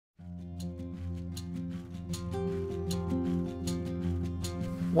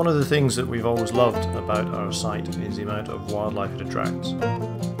One of the things that we've always loved about our site is the amount of wildlife it attracts.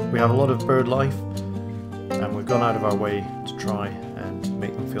 We have a lot of bird life, and we've gone out of our way to try and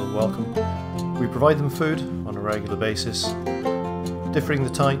make them feel welcome. We provide them food on a regular basis, differing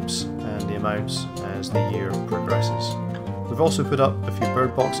the types and the amounts as the year progresses. We've also put up a few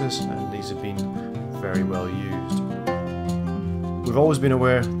bird boxes, and these have been very well used. We've always been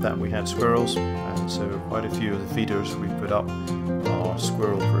aware that we had squirrels, and so quite a few of the feeders we put up are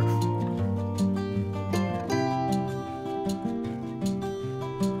squirrel proof.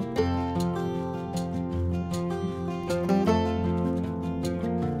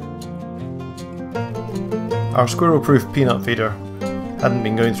 Our squirrel-proof peanut feeder hadn't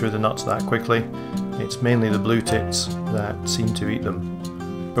been going through the nuts that quickly. It's mainly the blue tits that seem to eat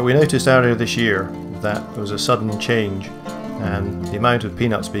them. But we noticed earlier this year that there was a sudden change and the amount of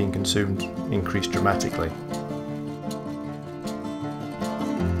peanuts being consumed increased dramatically.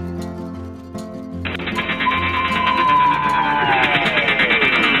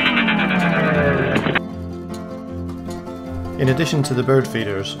 In addition to the bird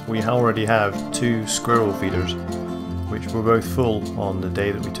feeders, we already have 2 squirrel feeders, which were both full on the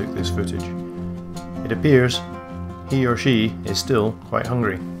day that we took this footage. It appears he or she is still quite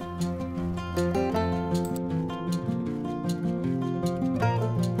hungry.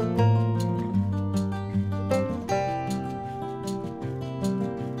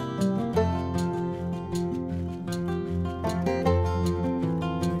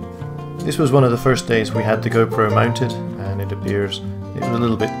 This was one of the first days we had the GoPro mounted, and it appears it was a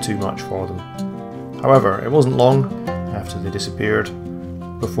little bit too much for them. However, it wasn't long after they disappeared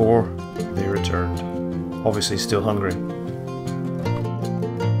before they returned, obviously still hungry.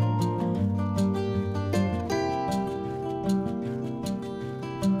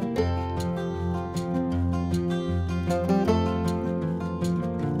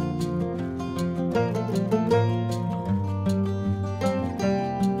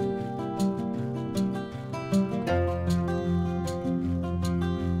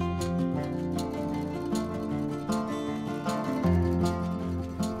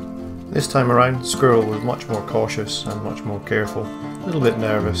 This time around, Squirrel was much more cautious and much more careful, a little bit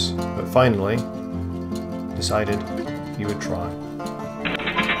nervous, but finally decided he would try.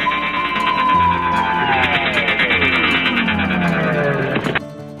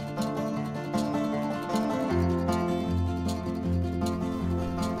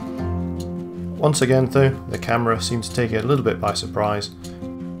 Once again though, the camera seemed to take it a little bit by surprise.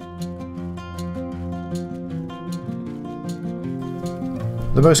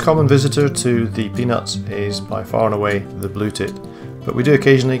 The most common visitor to the peanuts is by far and away the blue tit, but we do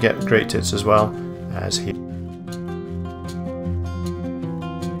occasionally get great tits as well, as here.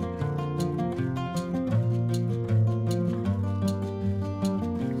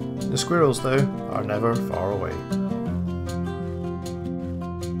 The squirrels though are never far away.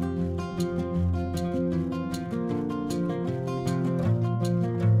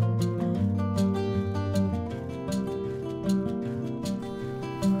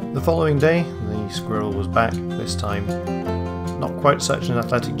 The following day, the squirrel was back, this time not quite such an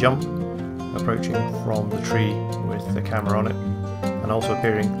athletic jump, approaching from the tree with the camera on it, and also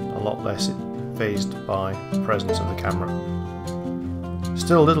appearing a lot less fazed by the presence of the camera.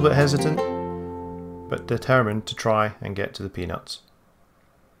 Still a little bit hesitant, but determined to try and get to the peanuts.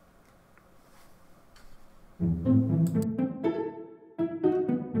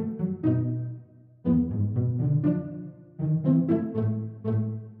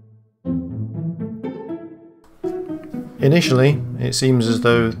 Initially, it seems as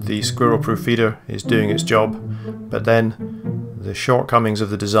though the squirrel-proof feeder is doing its job, but then the shortcomings of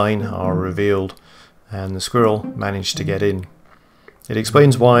the design are revealed and the squirrel managed to get in. It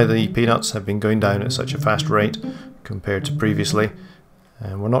explains why the peanuts have been going down at such a fast rate compared to previously,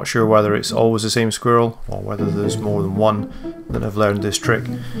 and we're not sure whether it's always the same squirrel or whether there's more than one that have learned this trick,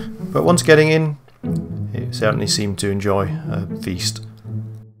 but once getting in, it certainly seemed to enjoy a feast.